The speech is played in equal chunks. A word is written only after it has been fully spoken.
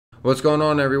What's going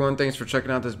on, everyone? Thanks for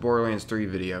checking out this Borderlands 3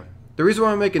 video. The reason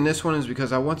why I'm making this one is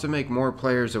because I want to make more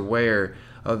players aware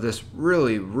of this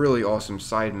really awesome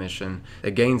side mission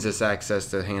that gains us access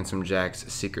to Handsome Jack's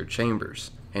secret chambers.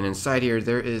 And inside here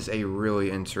there is a really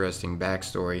interesting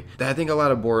backstory that I think a lot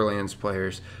of Borderlands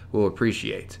players will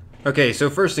appreciate. Okay,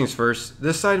 so first things first,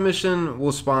 this side mission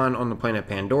will spawn on the planet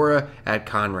Pandora at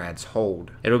Conrad's Hold.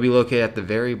 It'll be located at the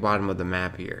very bottom of the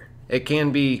map here. It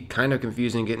can be kind of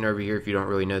confusing getting over here if you don't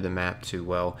really know the map too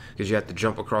well, because you have to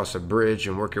jump across a bridge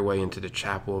and work your way into the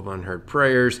Chapel of Unheard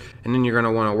Prayers, and then you're going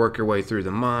to want to work your way through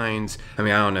the mines. I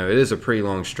mean, I don't know, it is a pretty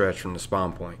long stretch from the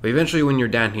spawn point. But eventually when you're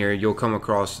down here, you'll come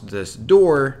across this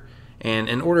door, and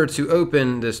in order to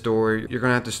open this door, you're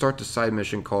going to have to start the side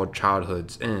mission called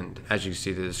Childhood's End. As you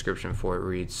see, the description for it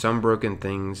reads, "Some broken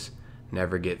things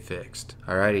never get fixed."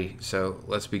 Alrighty, so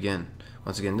let's begin.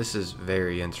 Once again, this is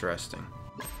very interesting.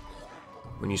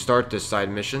 When you start this side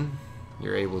mission,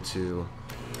 you're able to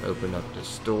open up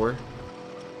this door.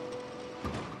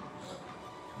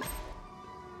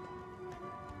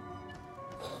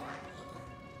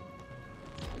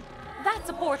 That's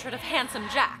a portrait of Handsome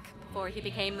Jack, before he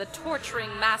became the torturing,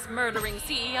 mass-murdering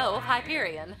CEO of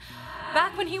Hyperion.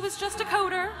 Back when he was just a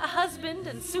coder, a husband,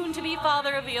 and soon-to-be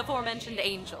father of the aforementioned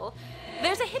Angel.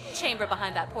 There's a hidden chamber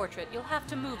behind that portrait. You'll have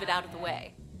to move it out of the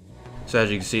way. So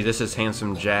as you can see, this is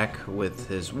Handsome Jack with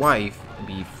his wife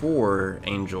before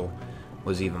Angel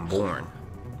was even born.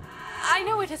 I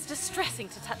know it is distressing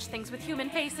to touch things with human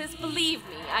faces, believe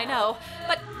me, I know.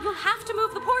 But you'll have to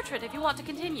move the portrait if you want to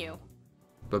continue.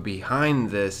 But behind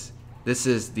this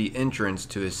is the entrance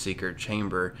to his secret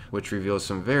chamber, which reveals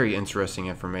some very interesting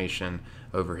information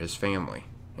over his family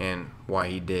and why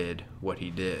he did what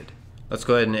he did. Let's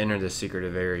go ahead and enter this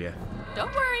secretive area.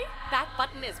 Don't worry, that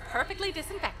button is perfectly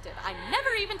disinfected. I never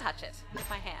even touch it with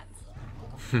my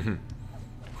hands.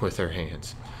 With her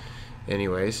hands.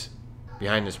 Anyways,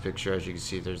 behind this picture, as you can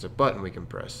see, there's a button we can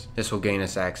press. This will gain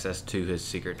us access to his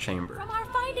secret chamber. From our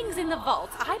findings in the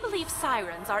vault, I believe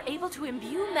sirens are able to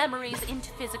imbue memories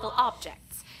into physical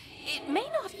objects. It may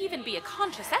not even be a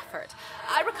conscious effort.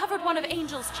 I recovered one of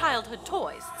Angel's childhood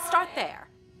toys. Start there.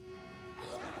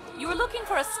 You were looking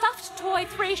for a stuffed toy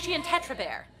Thracian Tetra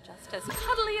Bear, just as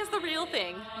cuddly as the real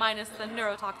thing, minus the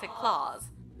neurotoxic claws.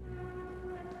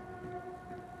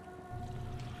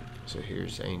 So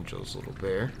here's Angel's little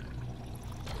bear.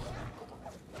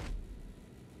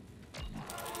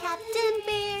 Captain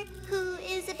Bear, who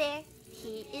is a bear?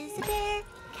 He is a bear,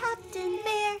 Captain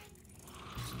Bear.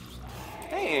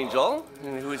 Hey, Angel.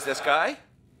 And who is this guy?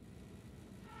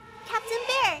 Captain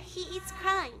Bear, he eats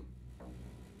crime.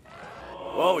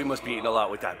 Whoa, he must be eating a lot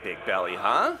with that big belly,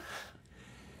 huh?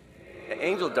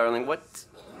 Angel, darling, what's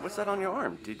that on your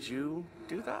arm? Did you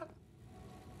do that?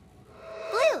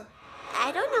 Blue.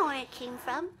 I don't know where it came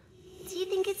from. Do you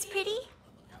think it's pretty?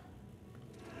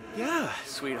 Yeah,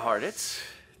 sweetheart, it's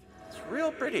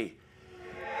real pretty.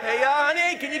 Hey,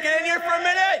 honey, can you get in here for a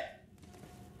minute?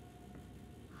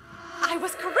 I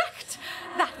was correct!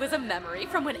 That was a memory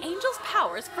from when Angel's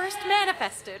powers first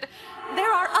manifested.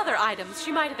 There are other items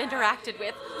she might have interacted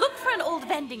with. Look for an old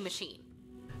vending machine.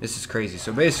 This is crazy.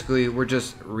 So basically, we're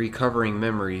just recovering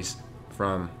memories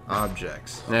from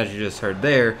objects. And as you just heard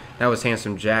there, that was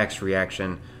Handsome Jack's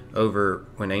reaction over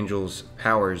when Angel's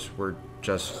powers were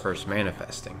just first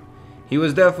manifesting. He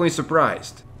was definitely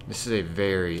surprised. This is a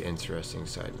very interesting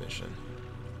side mission.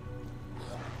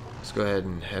 Let's go ahead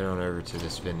and head on over to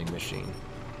this vending machine.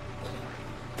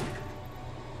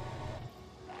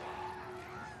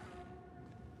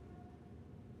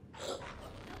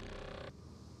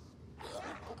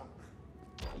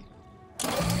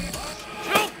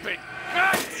 Stupid,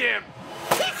 goddamn,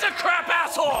 piece of crap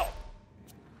asshole!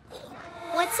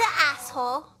 What's an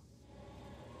asshole?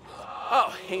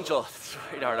 Oh, Angel,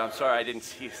 sweetheart, I'm sorry I didn't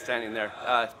see you standing there.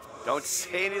 Don't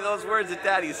say any of those words that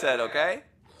Daddy said, okay?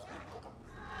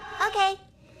 Okay.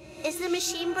 Is the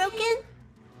machine broken?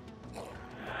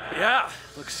 Yeah,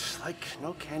 looks like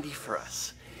no candy for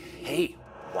us. Hey,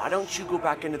 why don't you go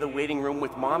back into the waiting room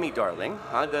with Mommy, darling?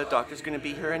 The doctor's gonna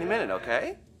be here any minute,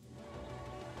 okay?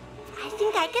 I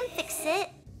think I can fix it.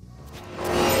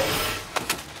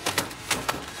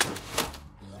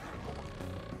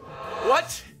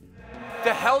 What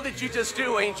the hell did you just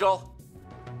do, Angel?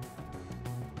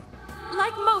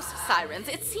 Like most sirens,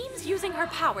 it seems using her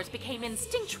powers became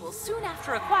instinctual soon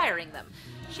after acquiring them.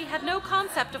 She had no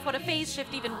concept of what a phase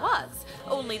shift even was,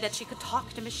 only that she could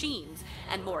talk to machines,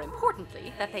 and more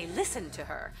importantly, that they listened to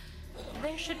her.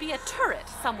 There should be a turret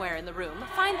somewhere in the room.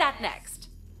 Find that next.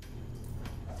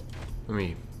 Let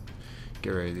me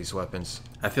get rid of these weapons.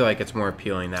 I feel like it's more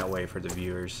appealing that way for the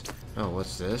viewers. Oh,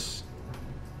 what's this?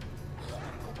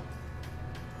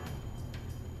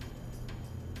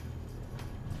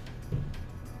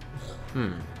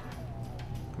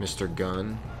 Mr.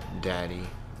 Gunn, Daddy,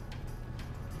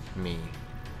 me.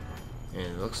 And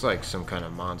it looks like some kind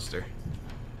of monster.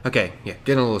 Okay, yeah,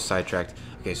 getting a little sidetracked.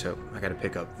 Okay, so I gotta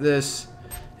pick up this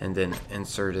and then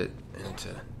insert it into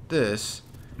this,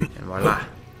 and voila,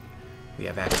 we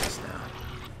have access now.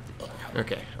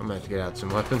 Okay, I'm gonna have to get out some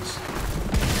weapons.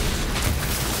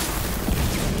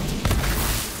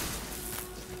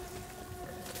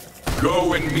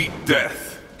 Go and meet death.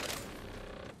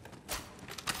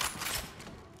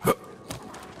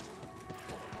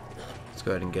 Let's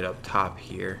go ahead and get up top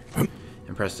here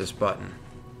and press this button.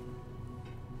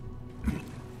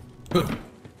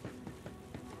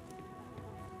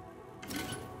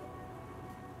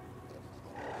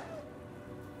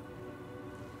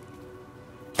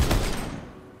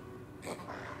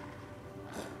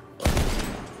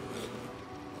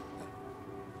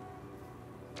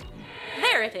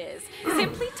 There it is.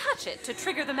 Simply touch it to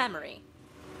trigger the memory.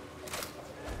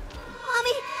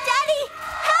 Mommy, Daddy,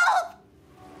 help!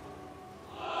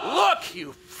 Look,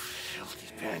 you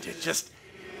filthy bandit. Just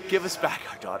give us back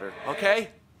our daughter, okay?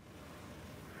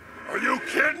 Are you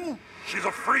kidding? She's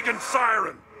a freaking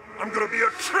siren. I'm gonna be a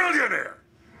trillionaire.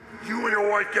 You and your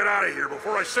wife get out of here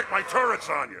before I sick my turrets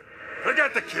on you.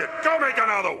 Forget the kid. Go make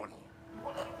another one.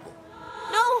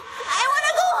 No, I want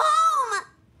to go home!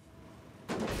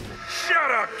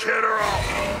 Shut up, kid, or I'll...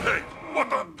 Hey, what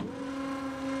the... I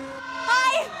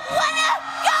want to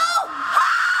go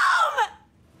home!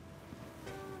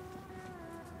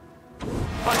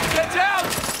 Get down!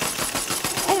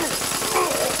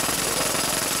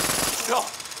 No!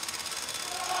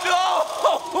 No!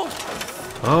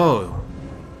 Oh,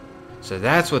 so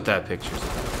that's what that picture's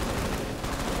about.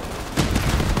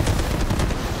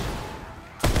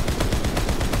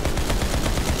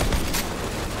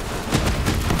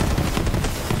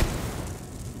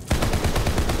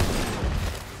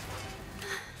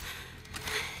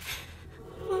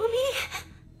 Mommy?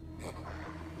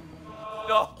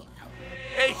 No!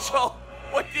 Angel,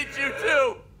 what did you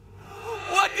do?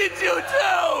 What did you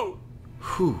do?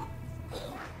 Whew.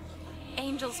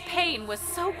 Angel's pain was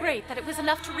so great that it was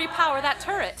enough to repower that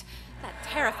turret. That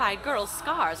terrified girl's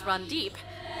scars run deep.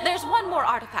 There's one more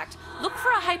artifact. Look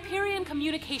for a Hyperion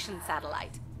communication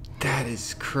satellite. That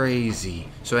is crazy.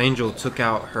 So Angel took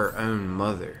out her own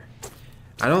mother.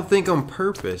 I don't think on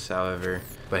purpose, however,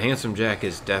 but Handsome Jack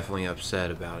is definitely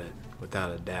upset about it,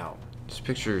 without a doubt. This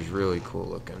picture is really cool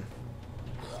looking.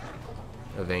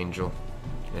 Of Angel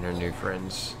and her new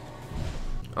friends.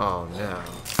 Oh no.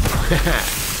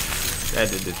 That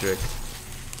did the trick.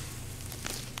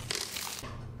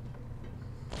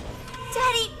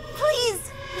 Daddy,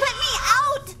 please, let me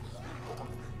out!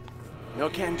 No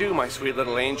can do, my sweet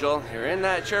little angel. You're in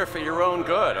that chair for your own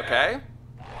good, okay?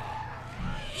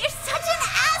 You're such an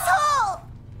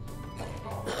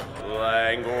asshole!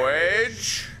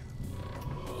 Language.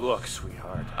 Look,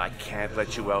 sweetheart, I can't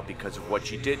let you out because of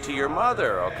what you did to your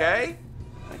mother, okay?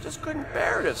 I just couldn't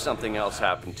bear it if something else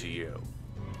happened to you.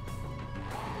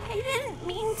 I didn't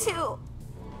mean to.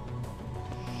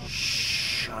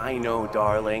 Shh, I know,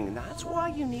 darling. That's why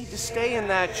you need to stay in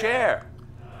that chair.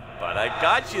 But I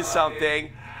got you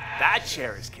something. That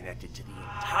chair is connected to the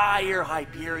entire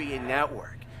Hyperion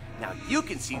network. Now you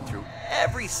can see through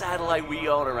every satellite we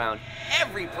own around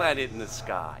every planet in the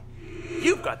sky.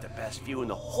 You've got the best view in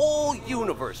the whole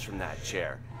universe from that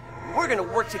chair. We're gonna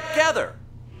work together.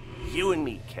 You and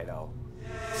me, kiddo.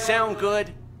 Sound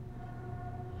good?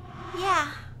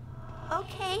 Yeah,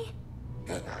 okay.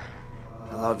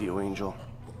 I love you, Angel.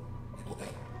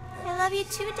 I love you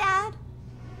too, Dad.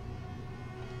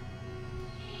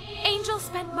 Angel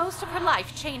spent most of her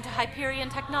life chained to Hyperion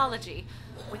technology.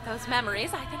 With those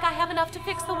memories, I think I have enough to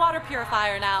fix the water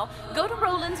purifier now. Go to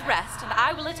Roland's Rest, and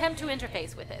I will attempt to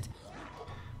interface with it.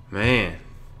 Man,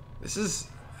 this is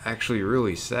actually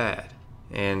really sad.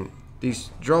 And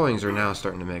these drawings are now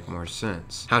starting to make more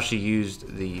sense. How she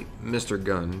used the Mr.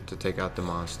 Gun to take out the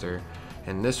monster,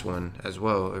 and this one as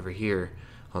well over here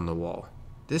on the wall.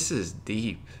 This is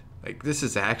deep. Like, this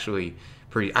is actually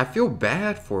pretty... I feel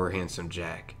bad for Handsome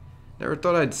Jack. Never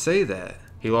thought I'd say that.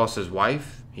 He lost his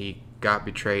wife. He got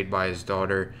betrayed by his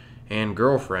daughter and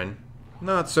girlfriend.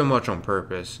 Not so much on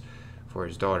purpose for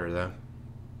his daughter, though.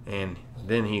 And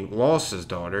then he lost his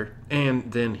daughter,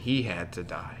 and then he had to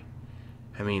die.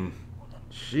 I mean,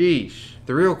 sheesh.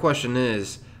 The real question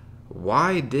is,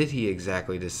 why did he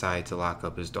exactly decide to lock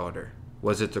up his daughter?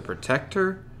 Was it to protect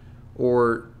her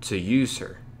or to use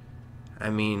her? I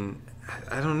mean,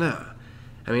 I don't know.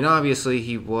 I mean, obviously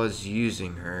he was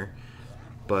using her,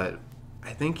 but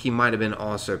I think he might have been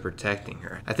also protecting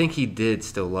her. I think he did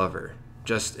still love her.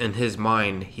 Just in his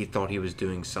mind, he thought he was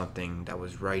doing something that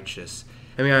was righteous.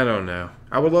 I mean, I don't know.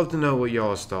 I would love to know what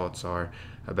y'all's thoughts are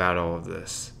about all of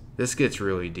this. This gets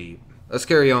really deep. Let's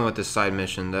carry on with this side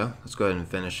mission, though. Let's go ahead and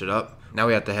finish it up. Now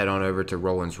we have to head on over to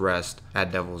Roland's Rest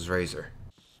at Devil's Razor.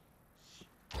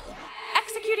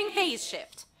 Executing phase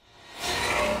shift.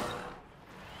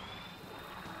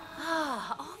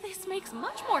 All this makes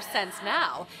much more sense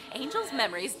now. Angel's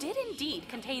memories did indeed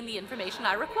contain the information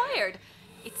I required.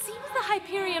 It seems the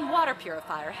Hyperion water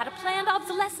purifier had a planned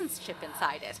obsolescence chip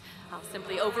inside it. I'll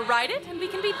simply override it and we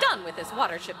can be done with this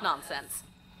water chip nonsense.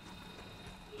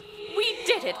 We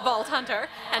did it, Vault Hunter,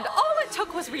 and all it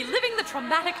took was reliving the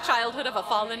traumatic childhood of a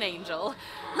fallen angel.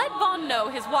 Let Vaughn know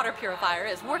his water purifier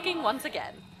is working once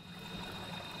again.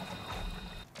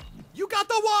 You got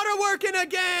the water working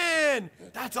again!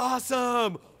 That's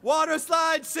awesome! Water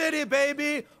Slide City,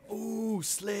 baby! Ooh,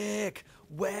 slick,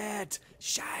 wet,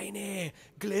 shiny,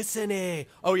 glistening.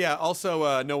 Oh yeah,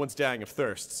 also, no one's dying of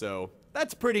thirst, so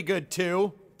that's pretty good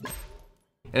too.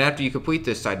 And after you complete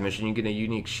this side mission, you get a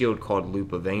unique shield called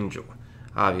Loop of Angel.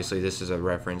 Obviously, this is a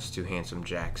reference to Handsome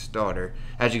Jack's daughter.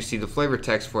 As you can see, the flavor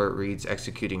text for it reads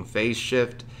executing phase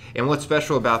shift. And what's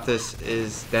special about this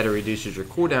is that it reduces your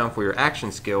cooldown for your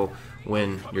action skill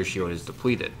when your shield is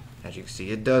depleted. As you can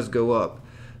see, it does go up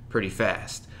pretty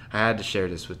fast. I had to share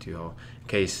this with you all in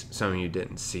case some of you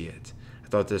didn't see it. I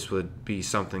thought this would be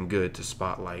something good to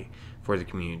spotlight for the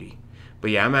community.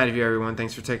 But yeah, I'm out of here, everyone.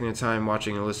 Thanks for taking the time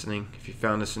watching and listening. If you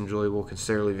found this enjoyable,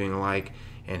 consider leaving a like.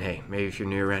 And hey, maybe if you're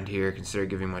new around here, consider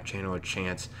giving my channel a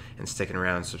chance and sticking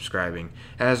around and subscribing.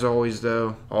 As always,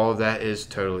 though, all of that is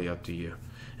totally up to you.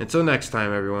 Until next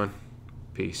time, everyone.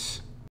 Peace.